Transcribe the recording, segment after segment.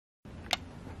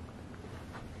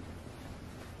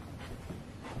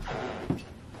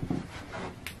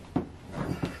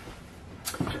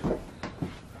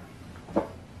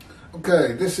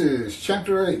Okay, this is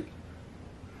chapter 8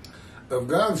 of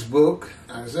God's book,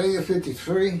 Isaiah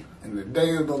 53, in the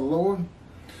day of the Lord.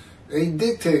 He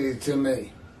dictated to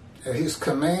me at his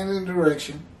command and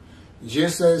direction,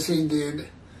 just as he did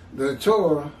the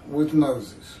Torah with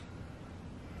Moses.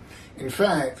 In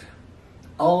fact,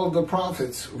 all of the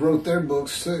prophets wrote their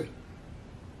books too.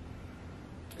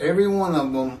 Every one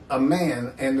of them a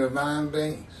man and divine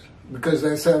beings, because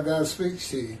that's how God speaks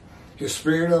to you. His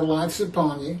spirit alights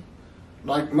upon you,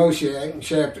 like Moshe in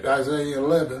chapter Isaiah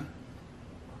 11.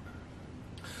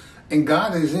 And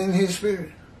God is in his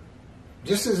spirit,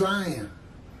 just as I am,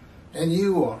 and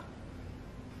you are.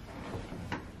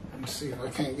 Let's see if I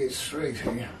can't get straight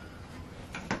here.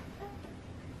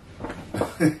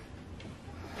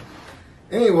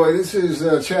 Anyway, this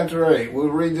is chapter 8. We're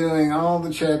redoing all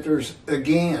the chapters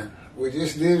again. We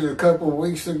just did it a couple of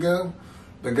weeks ago,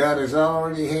 but God has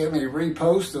already had me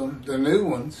repost them, the new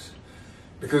ones,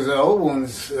 because the old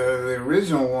ones, the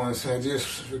original ones, had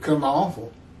just become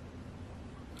awful.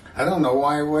 I don't know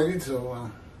why he waited so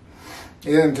long.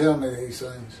 He didn't tell me these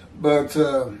things. But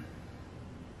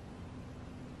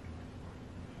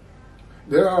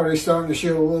they're already starting to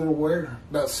show a little wear.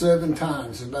 About 7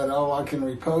 times, about all I can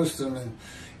repost them, and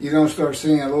you don't start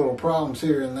seeing little problems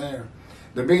here and there.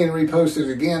 They're being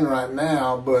reposted again right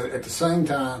now, but at the same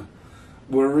time,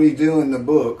 we're redoing the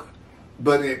book.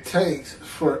 But it takes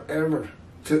forever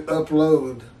to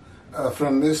upload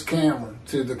from this camera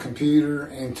to the computer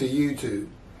and to YouTube.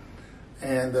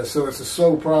 And so it's a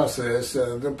slow process.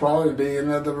 There'll probably be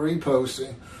another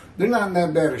reposting. They're not in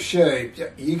that bad a shape.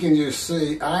 You can just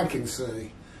see, I can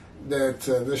see, that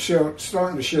they're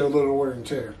starting to show a little wear and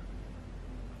tear.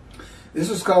 This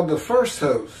is called the first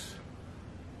host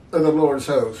of the Lord's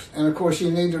host. And of course, you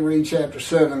need to read chapter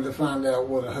 7 to find out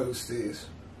what a host is.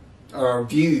 Or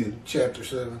view chapter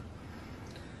 7.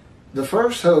 The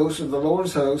first host of the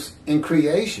Lord's host in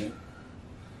creation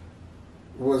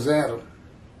was Adam,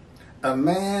 a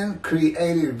man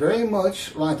created very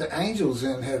much like the angels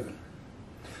in heaven.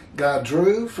 God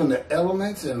drew from the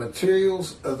elements and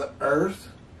materials of the earth,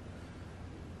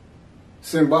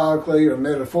 symbolically or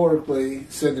metaphorically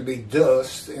said to be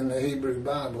dust in the Hebrew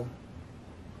Bible,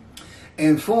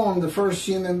 and formed the first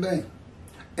human being,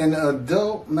 an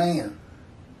adult man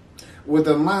with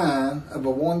the mind of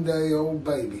a one-day-old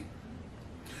baby.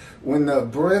 When the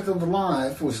breath of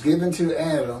life was given to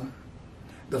Adam,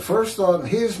 the first thought in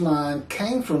his mind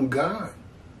came from God.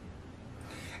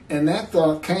 And that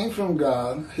thought came from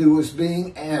God, who was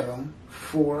being Adam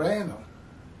for Adam.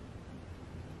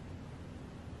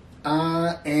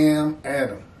 I am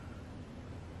Adam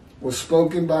was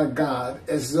spoken by God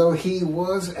as though he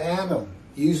was Adam,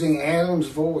 using Adam's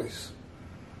voice,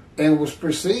 and was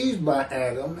perceived by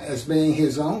Adam as being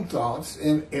his own thoughts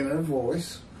and inner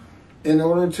voice in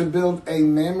order to build a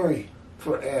memory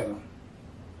for Adam.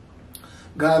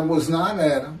 God was not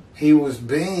Adam, he was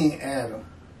being Adam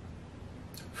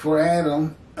for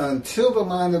Adam until the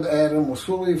mind of Adam was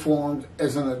fully formed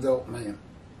as an adult man.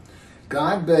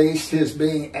 God based his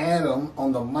being Adam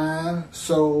on the mind,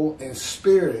 soul, and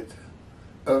spirit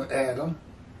of Adam,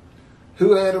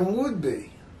 who Adam would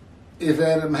be if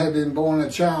Adam had been born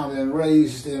a child and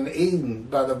raised in Eden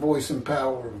by the voice and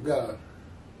power of God.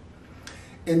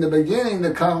 In the beginning,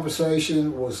 the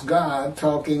conversation was God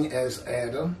talking as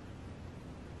Adam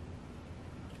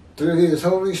through his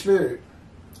Holy Spirit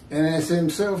and as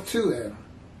himself to Adam.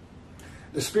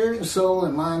 The spirit and soul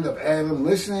and mind of Adam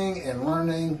listening and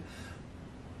learning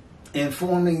and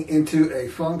forming into a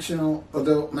functional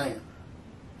adult man.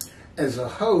 As a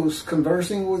host,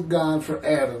 conversing with God for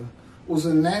Adam was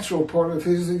a natural part of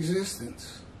his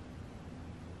existence.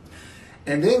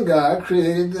 And then God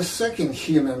created the second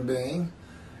human being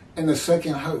and the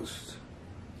second host,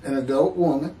 an adult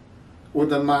woman with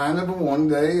the mind of a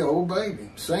one-day-old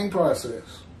baby. Same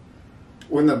process.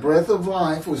 When the breath of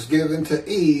life was given to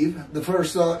Eve, the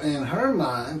first thought in her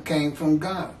mind came from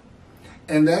God.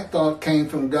 And that thought came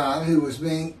from God, who was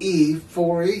being Eve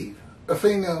for Eve, a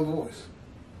female voice.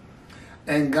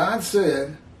 And God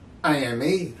said, I am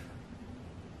Eve,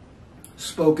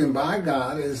 spoken by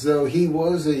God as though he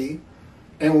was Eve,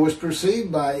 and was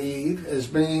perceived by Eve as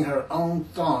being her own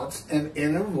thoughts and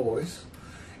inner voice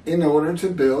in order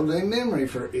to build a memory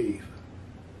for Eve.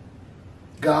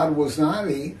 God was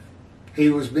not Eve. He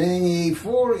was being Eve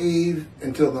for Eve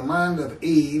until the mind of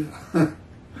Eve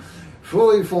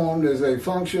fully formed as a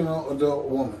functional adult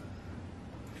woman.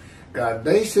 God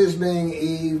based his being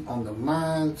Eve on the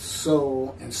mind,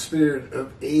 soul, and spirit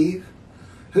of Eve,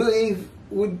 who Eve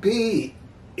would be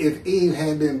if Eve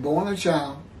had been born a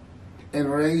child and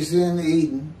raised in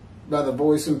Eden by the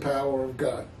voice and power of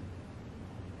God.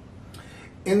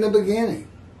 In the beginning,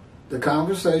 the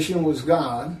conversation was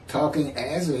God talking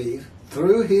as Eve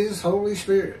through his Holy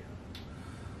Spirit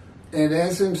and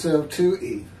as himself to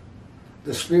Eve.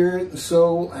 The spirit,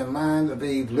 soul, and mind of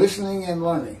Eve listening and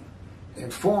learning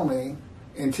and forming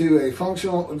into a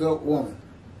functional adult woman.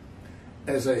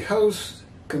 As a host,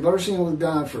 conversing with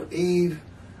God for Eve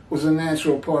was a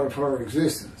natural part of her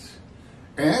existence.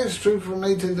 And that is true for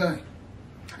me today.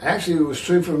 Actually, it was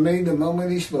true for me the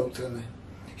moment he spoke to me.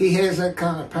 He has that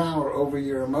kind of power over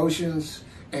your emotions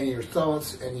and your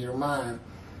thoughts and your mind.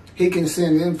 He can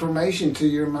send information to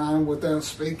your mind without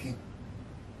speaking.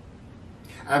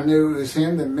 I knew it was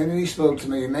him the minute he spoke to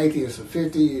me, an atheist of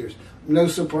 50 years. No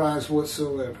surprise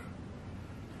whatsoever.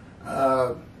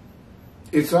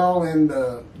 It's all in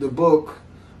the book,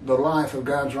 The Life of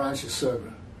God's Righteous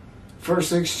Servant. First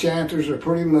 6 chapters are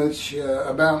pretty much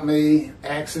about me,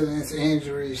 accidents,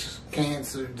 injuries,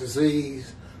 cancer,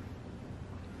 disease,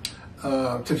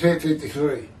 to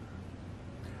 53.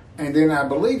 And then I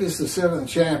believe it's the 7th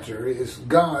chapter is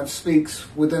God speaks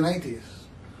with an atheist.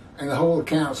 And the whole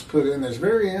account's put in there. It's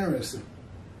very interesting.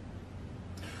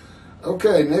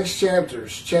 Okay, next chapter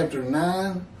is chapter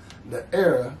 9, the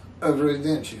era of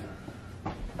redemption.